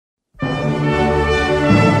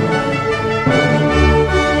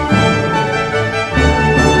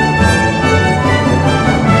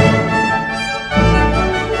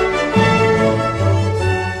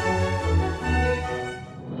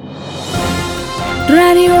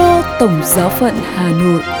Radio Tổng Giáo phận Hà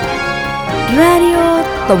Nội. Radio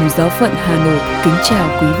Tổng Giáo phận Hà Nội kính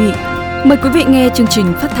chào quý vị. Mời quý vị nghe chương trình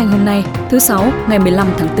phát thanh hôm nay, thứ Sáu, ngày 15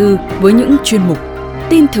 tháng 4 với những chuyên mục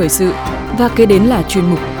tin thời sự và kế đến là chuyên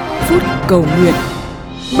mục phút cầu nguyện.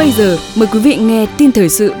 Bây giờ mời quý vị nghe tin thời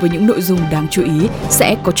sự với những nội dung đáng chú ý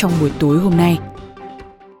sẽ có trong buổi tối hôm nay.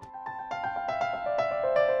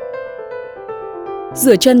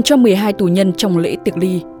 Rửa chân cho 12 tù nhân trong lễ tiệc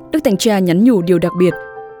ly, Đức Thánh Cha nhắn nhủ điều đặc biệt.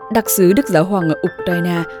 Đặc sứ Đức Giáo Hoàng ở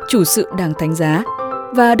Ukraine chủ sự Đảng Thánh Giá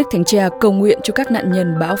và Đức Thánh Cha cầu nguyện cho các nạn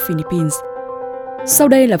nhân bão Philippines. Sau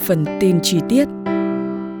đây là phần tin chi tiết.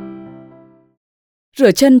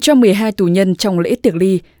 Rửa chân cho 12 tù nhân trong lễ tiệc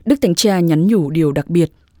ly, Đức Thánh Cha nhắn nhủ điều đặc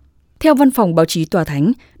biệt. Theo Văn phòng Báo chí Tòa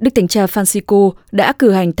Thánh, Đức Thánh Cha Francisco đã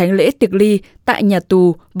cử hành thánh lễ tiệc ly tại nhà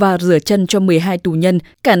tù và rửa chân cho 12 tù nhân,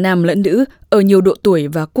 cả nam lẫn nữ, ở nhiều độ tuổi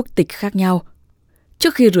và quốc tịch khác nhau.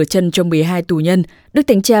 Trước khi rửa chân cho 12 tù nhân, Đức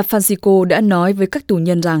Thánh Cha Francisco đã nói với các tù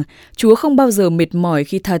nhân rằng Chúa không bao giờ mệt mỏi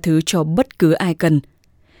khi tha thứ cho bất cứ ai cần.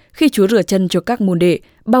 Khi Chúa rửa chân cho các môn đệ,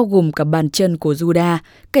 bao gồm cả bàn chân của Judas,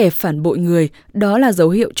 kẻ phản bội người, đó là dấu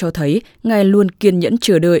hiệu cho thấy Ngài luôn kiên nhẫn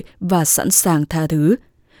chờ đợi và sẵn sàng tha thứ.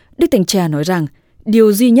 Đức Thánh Cha nói rằng,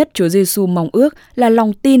 điều duy nhất Chúa Giêsu mong ước là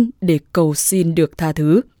lòng tin để cầu xin được tha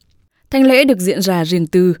thứ. Thánh lễ được diễn ra riêng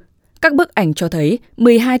tư. Các bức ảnh cho thấy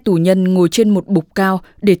 12 tù nhân ngồi trên một bục cao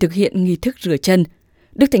để thực hiện nghi thức rửa chân.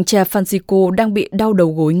 Đức Thánh Cha Francisco đang bị đau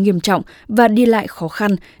đầu gối nghiêm trọng và đi lại khó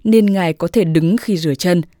khăn nên Ngài có thể đứng khi rửa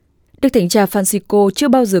chân. Đức Thánh Cha Francisco chưa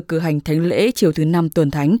bao giờ cử hành thánh lễ chiều thứ 5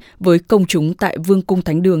 tuần thánh với công chúng tại Vương cung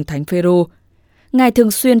Thánh đường Thánh Phêrô. Ngài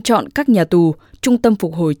thường xuyên chọn các nhà tù, trung tâm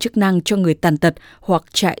phục hồi chức năng cho người tàn tật hoặc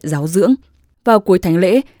trại giáo dưỡng. Vào cuối thánh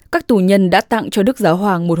lễ, các tù nhân đã tặng cho Đức Giáo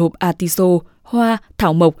Hoàng một hộp atiso, hoa,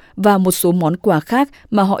 thảo mộc và một số món quà khác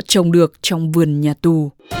mà họ trồng được trong vườn nhà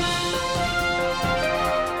tù.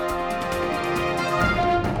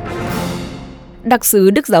 Đặc sứ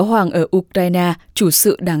Đức Giáo Hoàng ở Ukraine chủ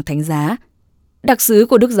sự Đảng Thánh Giá. Đặc sứ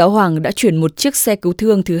của Đức Giáo Hoàng đã chuyển một chiếc xe cứu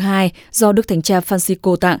thương thứ hai do Đức Thánh Cha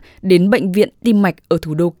Francisco tặng đến bệnh viện tim mạch ở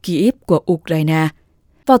thủ đô Kyiv của Ukraine.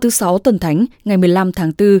 Vào thứ Sáu tuần thánh, ngày 15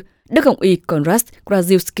 tháng 4, Đức Hồng y Konrad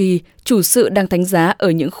Krasiewski, chủ sự Đảng Thánh Giá ở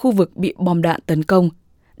những khu vực bị bom đạn tấn công.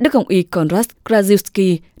 Đức Hồng y Konrad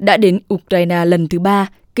Krasiewski đã đến Ukraine lần thứ 3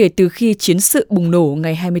 kể từ khi chiến sự bùng nổ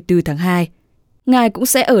ngày 24 tháng 2. Ngài cũng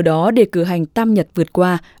sẽ ở đó để cử hành Tam Nhật vượt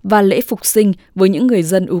qua và lễ phục sinh với những người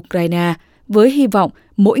dân Ukraine, với hy vọng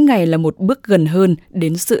mỗi ngày là một bước gần hơn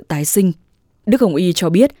đến sự tái sinh. Đức Hồng y cho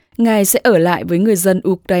biết Ngài sẽ ở lại với người dân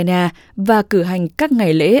Ukraine và cử hành các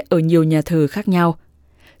ngày lễ ở nhiều nhà thờ khác nhau.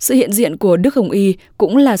 Sự hiện diện của Đức Hồng y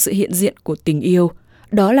cũng là sự hiện diện của tình yêu.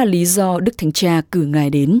 Đó là lý do Đức Thánh Cha cử Ngài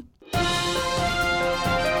đến.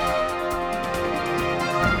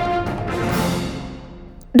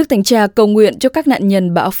 Đức Thánh Cha cầu nguyện cho các nạn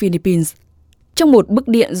nhân bão Philippines. Trong một bức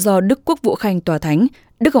điện do Đức Quốc vụ Khanh Tòa Thánh,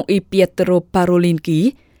 Đức Hồng y Pietro Parolin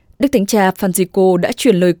ký, Đức Thánh Cha Francisco đã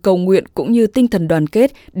truyền lời cầu nguyện cũng như tinh thần đoàn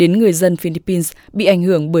kết đến người dân Philippines bị ảnh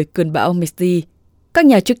hưởng bởi cơn bão Mexi. Các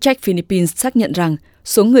nhà chức trách Philippines xác nhận rằng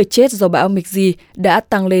số người chết do bão Mexi đã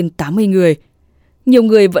tăng lên 80 người. Nhiều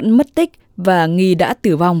người vẫn mất tích và nghi đã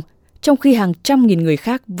tử vong, trong khi hàng trăm nghìn người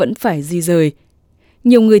khác vẫn phải di rời.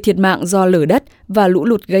 Nhiều người thiệt mạng do lở đất và lũ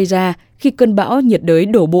lụt gây ra khi cơn bão nhiệt đới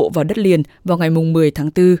đổ bộ vào đất liền vào ngày 10 tháng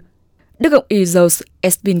 4. Đức Hồng y Jose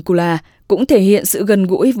Esvincula cũng thể hiện sự gần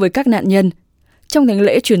gũi với các nạn nhân. Trong thánh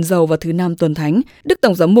lễ truyền dầu vào thứ 5 tuần thánh, Đức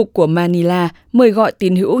Tổng giám mục của Manila mời gọi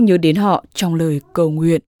tín hữu nhớ đến họ trong lời cầu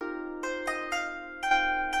nguyện.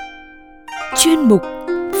 Chuyên mục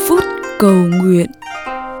Phút cầu nguyện.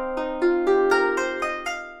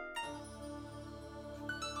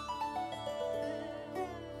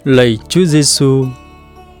 Lạy Chúa Giêsu,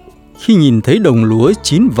 khi nhìn thấy đồng lúa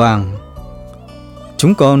chín vàng,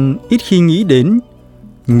 chúng con ít khi nghĩ đến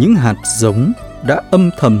những hạt giống đã âm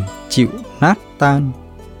thầm chịu nát tan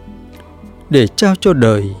để trao cho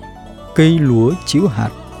đời cây lúa trĩu hạt.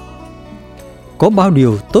 Có bao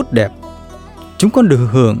điều tốt đẹp chúng con được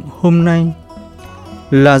hưởng hôm nay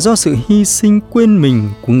là do sự hy sinh quên mình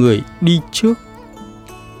của người đi trước,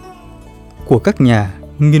 của các nhà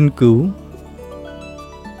nghiên cứu,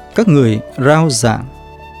 các người rao giảng,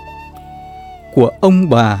 của ông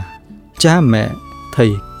bà, cha mẹ,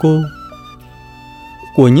 thầy cô,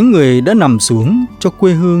 của những người đã nằm xuống cho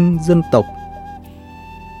quê hương dân tộc.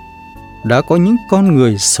 Đã có những con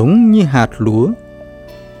người sống như hạt lúa,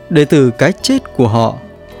 để từ cái chết của họ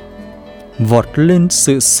vọt lên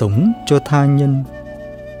sự sống cho tha nhân.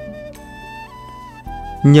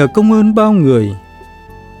 Nhờ công ơn bao người,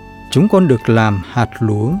 chúng con được làm hạt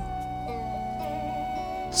lúa.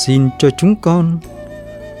 Xin cho chúng con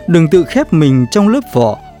Đừng tự khép mình trong lớp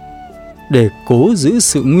vỏ để cố giữ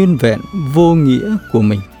sự nguyên vẹn vô nghĩa của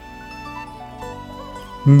mình,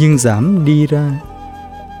 nhưng dám đi ra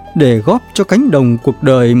để góp cho cánh đồng cuộc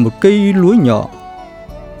đời một cây lúa nhỏ.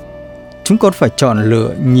 Chúng con phải chọn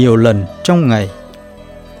lựa nhiều lần trong ngày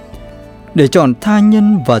để chọn tha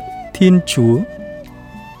nhân và Thiên Chúa.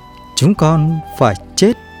 Chúng con phải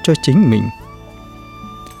chết cho chính mình.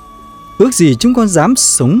 Ước gì chúng con dám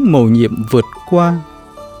sống mầu nhiệm vượt qua,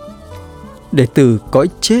 để từ cõi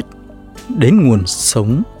chết đến nguồn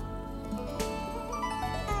sống,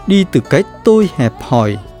 đi từ cái tôi hẹp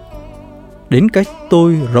hòi đến cái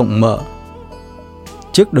tôi rộng mở,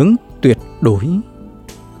 trước đấng tuyệt đối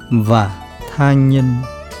và tha nhân.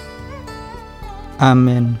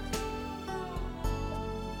 Amen.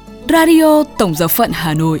 Radio Tổng Giáo phận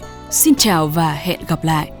Hà Nội xin chào và hẹn gặp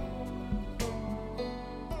lại.